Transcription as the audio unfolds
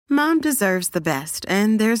Mom deserves the best,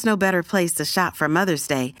 and there's no better place to shop for Mother's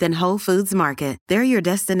Day than Whole Foods Market. They're your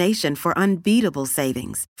destination for unbeatable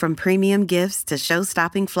savings, from premium gifts to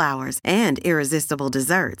show-stopping flowers and irresistible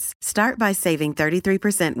desserts. Start by saving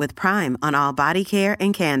 33% with Prime on all body care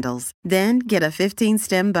and candles. Then get a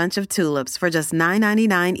 15-stem bunch of tulips for just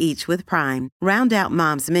 $9.99 each with Prime. Round out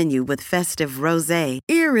Mom's menu with festive rosé,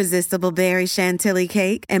 irresistible berry chantilly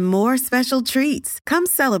cake, and more special treats. Come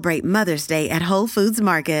celebrate Mother's Day at Whole Foods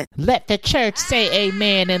Market. Let the church say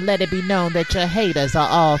amen and let it be known that your haters are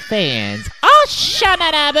all fans. Oh,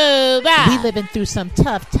 shana-da-boo-ba! We living through some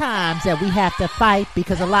tough times that we have to fight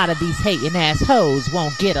because a lot of these hating ass hoes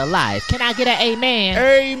won't get a life. Can I get an amen?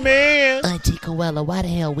 Amen. Auntie Cruella, why the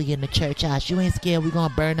hell we in the church house? You ain't scared we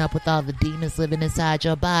gonna burn up with all the demons living inside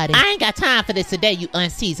your body? I ain't got time for this today, you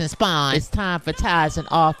unseasoned spawn. It's time for tithes and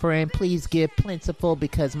offering. Please give plentiful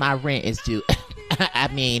because my rent is due. I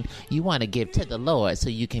mean, you want to give to the Lord so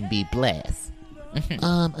you can be blessed.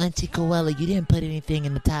 Auntie Cruella, you didn't put anything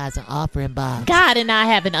in the tithes and offering box. God and I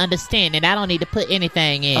have an understanding. I don't need to put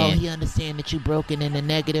anything in. Oh, he understand that you broken in the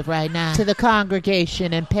negative right now? To the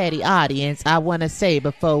congregation and petty audience, I want to say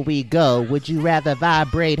before we go, would you rather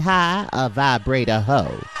vibrate high or vibrate a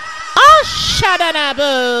hoe? Oh, shut up,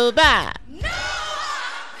 boo, bye.